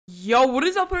Yo, what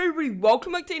is up everybody?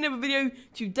 Welcome back to another video.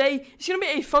 Today, it's going to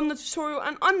be a thumbnail tutorial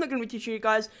and I'm not going to be teaching you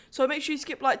guys. So make sure you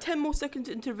skip like 10 more seconds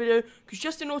into the video because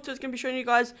Justin Auto is going to be showing you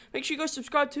guys. Make sure you go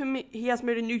subscribe to him. He has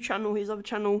made a new channel, his other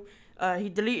channel. He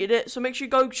deleted it. So make sure you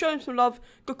go show him some love.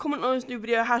 Go comment on his new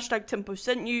video, hashtag Tempo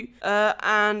sent you.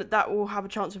 And that will have a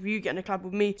chance of you getting a collab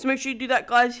with me. So make sure you do that,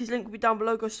 guys. His link will be down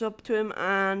below. Go sub to him.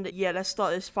 And yeah, let's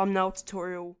start this thumbnail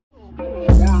tutorial.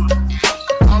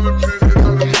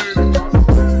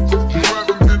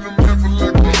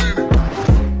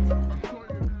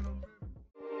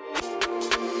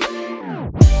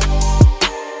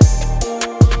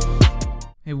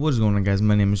 Hey, what is going on, guys?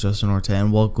 My name is Justin Orta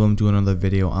and welcome to another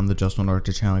video on the Justin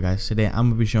Orta channel, guys. Today I'm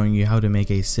going to be showing you how to make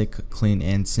a sick, clean,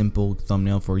 and simple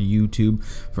thumbnail for YouTube,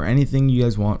 for anything you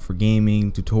guys want, for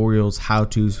gaming, tutorials,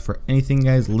 how-tos, for anything,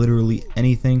 guys, literally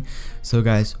anything. So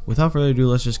guys, without further ado,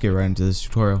 let's just get right into this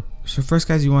tutorial. So first,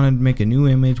 guys, you want to make a new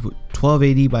image with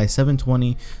 1280 by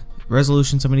 720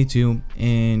 resolution 72,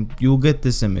 and you'll get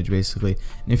this image basically.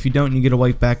 And if you don't, you get a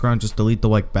white background, just delete the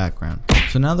white background.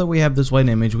 So now that we have this white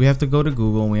image, we have to go to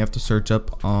Google and we have to search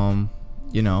up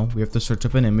we have to search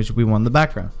up an image we want in the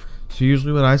background. So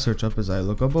usually what I search up is I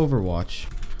look up Overwatch,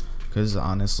 because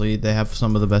honestly they have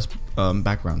some of the best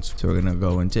backgrounds. So we're gonna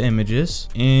go into images,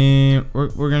 and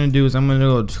what we're gonna do is I'm gonna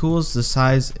go tools, the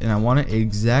size, and I want it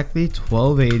exactly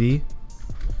 1280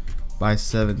 by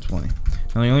 720.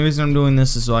 Now the only reason I'm doing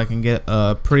this is so I can get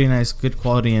a pretty nice, good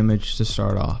quality image to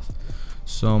start off.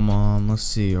 So let's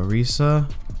see, Orisa,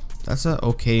 that's an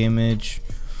okay image.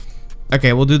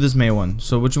 Okay, we'll do this May one.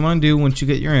 So what you want to do once you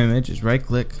get your image is right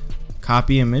click,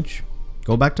 copy image,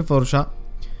 go back to Photoshop,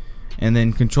 and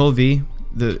then Control V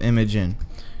the image in.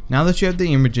 Now that you have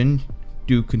the image in,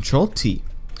 do Control T,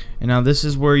 and now this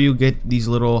is where you get these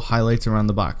little highlights around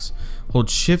the box. Hold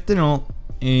Shift and Alt,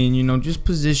 and just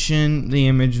position the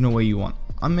image in a way you want.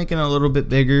 I'm making it a little bit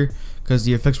bigger because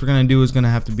the effects we're gonna do is gonna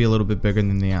have to be a little bit bigger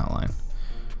than the outline.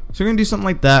 So we're gonna do something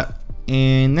like that.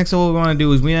 And next, what we want to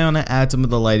do is we want to add some of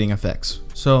the lighting effects.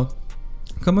 So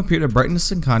come up here to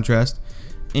brightness and contrast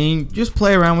and just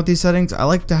play around with these settings. I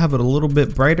like to have it a little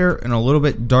bit brighter and a little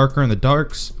bit darker in the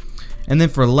darks. And then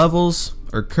for levels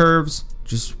or curves,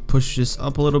 just push this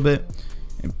up a little bit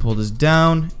and pull this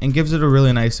down, and gives it a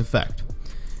really nice effect.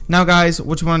 Now guys,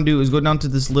 what you want to do is go down to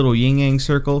this little yin yang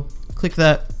circle, click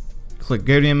that, click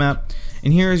gradient map,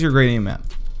 and here is your gradient map.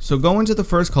 So go into the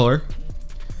first color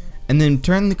and then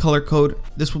turn the color code.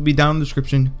 This will be down in the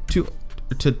description to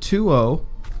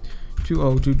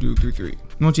 202233.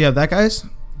 Once you have that, guys,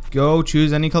 go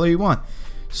choose any color you want.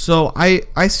 So I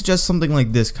suggest something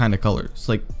like this kind of color. It's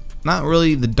like not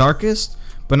really the darkest,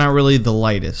 but not really the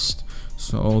lightest.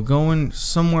 So going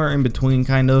somewhere in between,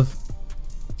 kind of.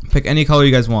 Pick any color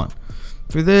you guys want.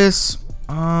 For this,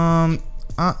 I'm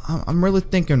really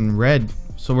thinking red.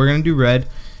 So we're gonna do red.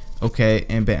 Okay,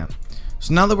 and bam.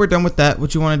 So now that we're done with that,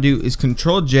 what you want to do is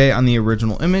Control J on the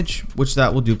original image, which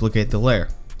that will duplicate the layer.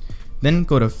 Then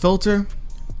go to Filter,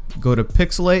 go to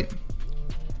Pixelate,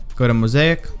 go to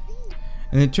Mosaic,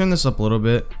 and then turn this up a little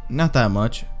bit, not that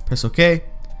much. Press OK.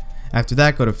 After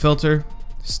that, go to Filter,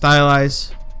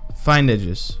 Stylize, Find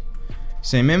Edges.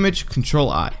 Same image, Control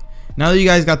I. Now that you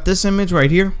guys got this image right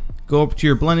here, go up to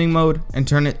your blending mode and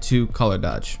turn it to color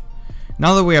dodge.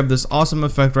 Now that we have this awesome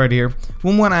effect right here,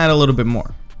 we want to add a little bit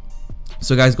more.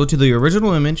 So guys, go to the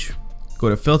original image, go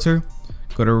to filter,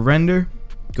 go to render,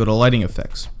 go to lighting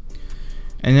effects.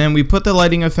 And then we put the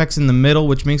lighting effects in the middle,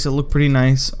 which makes it look pretty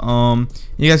nice. You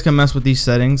guys can mess with these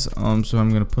settings. So I'm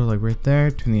going to put it like right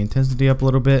there, turn the intensity up a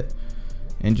little bit,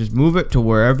 and just move it to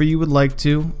wherever you would like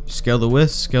to. Scale the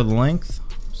width, scale the length.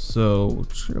 So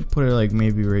just gonna put it like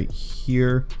maybe right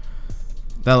here.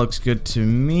 That looks good to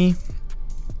me.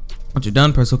 Once you're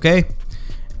done, press OK.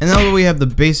 And now that we have the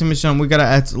base image done, we gotta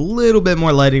add a little bit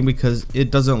more lighting because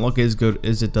it doesn't look as good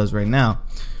as it does right now.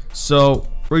 So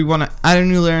we want to add a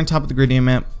new layer on top of the gradient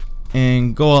map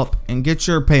and go up and get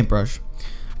your paintbrush.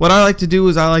 What I like to do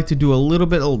is I like to do a little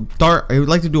bit of dark. I would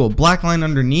like to do a black line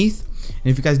underneath. And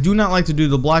if you guys do not like to do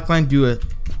the black line, do a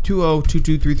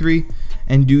 202233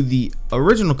 and do the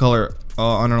original color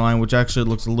underline, which actually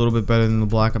looks a little bit better than the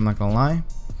black, I'm not gonna lie.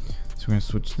 So we're gonna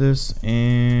switch this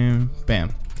and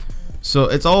bam. So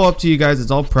it's all up to you guys,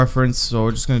 it's all preference. So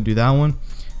we're just gonna do that one.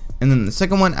 And then the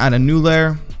second one, add a new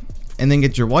layer, and then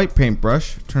get your white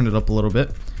paintbrush, turn it up a little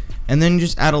bit, and then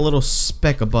just add a little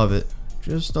speck above it.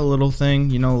 Just a little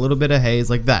thing, a little bit of haze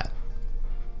like that.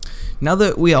 Now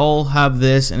that we all have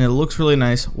this and it looks really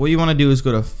nice, what you wanna do is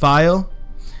go to File,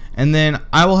 and then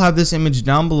I will have this image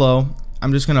down below.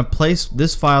 I'm just gonna place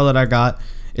this file that I got.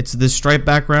 It's this stripe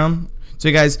background. So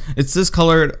guys, it's this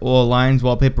colored lines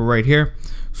wallpaper right here.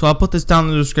 So I'll put this down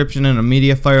in the description in a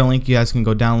MediaFire link. You guys can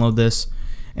go download this.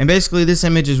 And basically this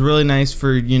image is really nice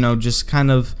for, you know, just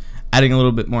kind of adding a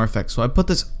little bit more effect. So I put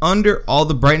this under all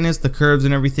the brightness, the curves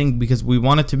and everything, because we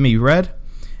want it to be red.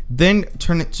 Then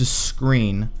turn it to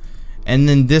screen. And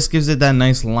then this gives it that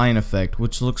nice line effect,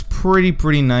 which looks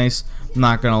pretty nice, I'm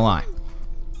not gonna lie.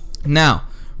 Now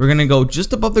we're gonna go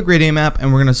just above the gradient map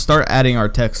and we're gonna start adding our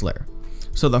text layer.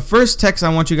 So the first text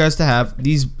I want you guys to have,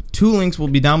 these two links will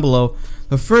be down below.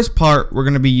 The first part we're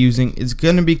gonna be using is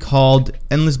gonna be called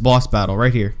Endless Boss Battle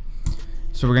right here.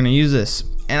 So we're gonna use this,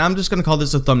 and I'm just gonna call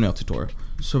this a thumbnail tutorial.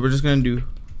 So we're just gonna do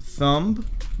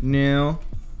thumbnail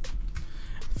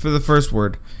for the first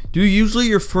word. Do usually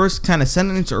your first kind of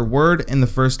sentence or word in the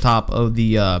first top of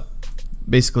the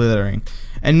basically lettering,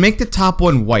 and make the top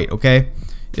one white. Okay,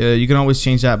 you can always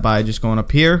change that by just going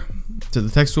up here to the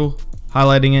text tool,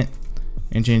 highlighting it,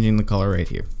 and changing the color right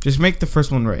here. Just make the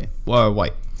first one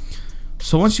white.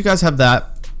 So once you guys have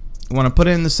that, you want to put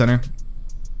it in the center,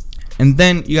 and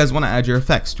then you guys want to add your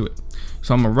effects to it.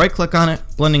 So I'm gonna right click on it,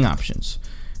 blending options.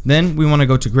 Then we want to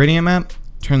go to gradient map,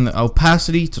 turn the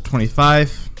opacity to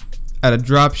 25, add a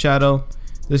drop shadow.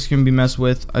 This can be messed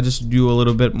with. I just do a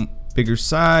little bit bigger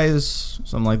size,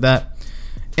 something like that.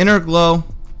 Inner glow,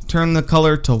 turn the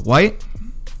color to white,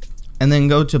 and then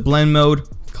go to blend mode,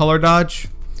 color dodge.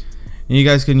 And you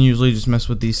guys can usually just mess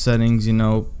with these settings, you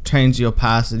know, change the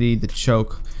opacity, the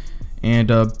choke,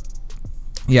 and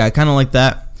yeah, I kind of like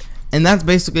that. And that's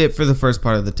basically it for the first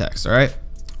part of the text. All right,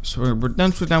 so we're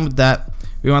done with that.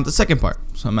 We want the second part,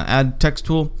 so I'm gonna add text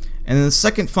tool, and then the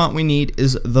second font we need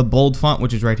is the bold font,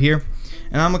 which is right here,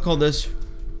 and I'm gonna call this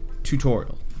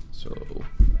tutorial. So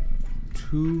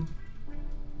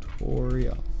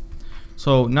tutorial.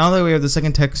 So now that we have the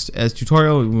second text as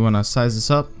tutorial, we want to size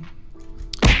this up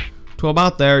to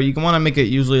about there. You can want to make it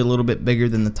usually a little bit bigger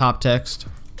than the top text.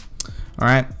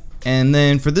 Alright, and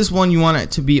then for this one you want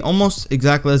it to be almost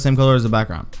exactly the same color as the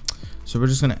background. So we're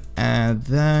just gonna add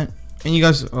that, and you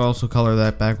guys also color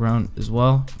that background as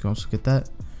well. You can also get that.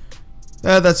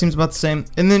 That seems about the same.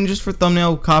 And then just for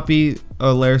thumbnail, copy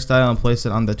a layer style and place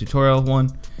it on the tutorial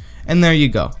one, and there you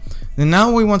go. Then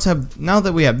now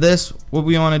that we have this, what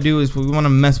we want to do is we want to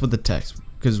mess with the text,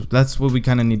 because that's what we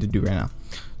kind of need to do right now.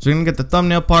 So we're gonna get the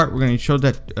thumbnail part. We're gonna show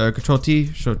that Control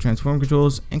T, show transform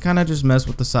controls, and kind of just mess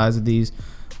with the size of these.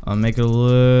 Make it a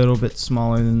little bit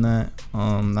smaller than that.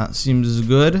 That seems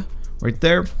good right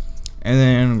there. And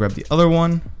then grab the other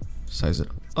one, size it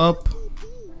up.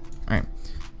 All right,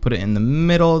 put it in the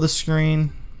middle of the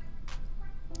screen,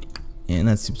 and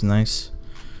that seems nice.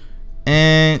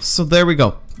 And so there we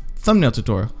go, thumbnail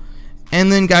tutorial. And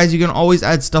then guys, you can always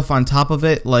add stuff on top of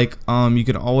it, like you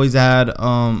can always add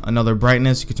another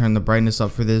brightness. You can turn the brightness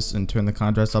up for this and turn the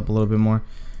contrast up a little bit more.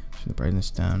 Turn the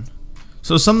brightness down.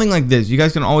 So something like this. You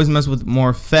guys can always mess with more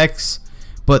effects,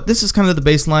 but this is kind of the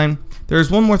baseline.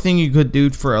 There's one more thing you could do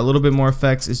for a little bit more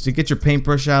effects, is to get your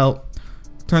paintbrush out,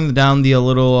 turn down the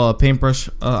little paintbrush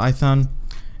icon,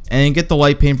 and get the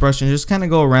white paintbrush and just kind of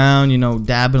go around, you know,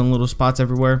 dabbing in little spots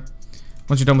everywhere.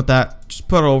 Once you're done with that, just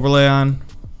put an overlay on.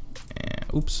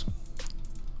 Oops,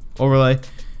 overlay.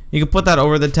 You can put that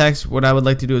over the text. What I would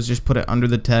like to do is just put it under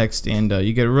the text, and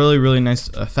you get a really nice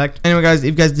effect. Anyway guys, if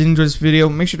you guys did enjoy this video,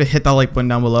 make sure to hit that like button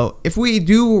down below. If we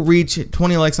do reach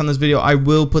 20 likes on this video, I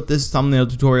will put this thumbnail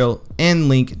tutorial and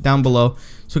link down below.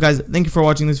 So guys, thank you for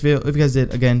watching this video. If you guys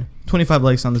did, again, 25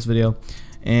 likes on this video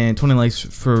and 20 likes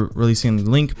for releasing the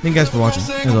link. Thank you guys for watching,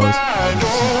 as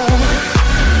always.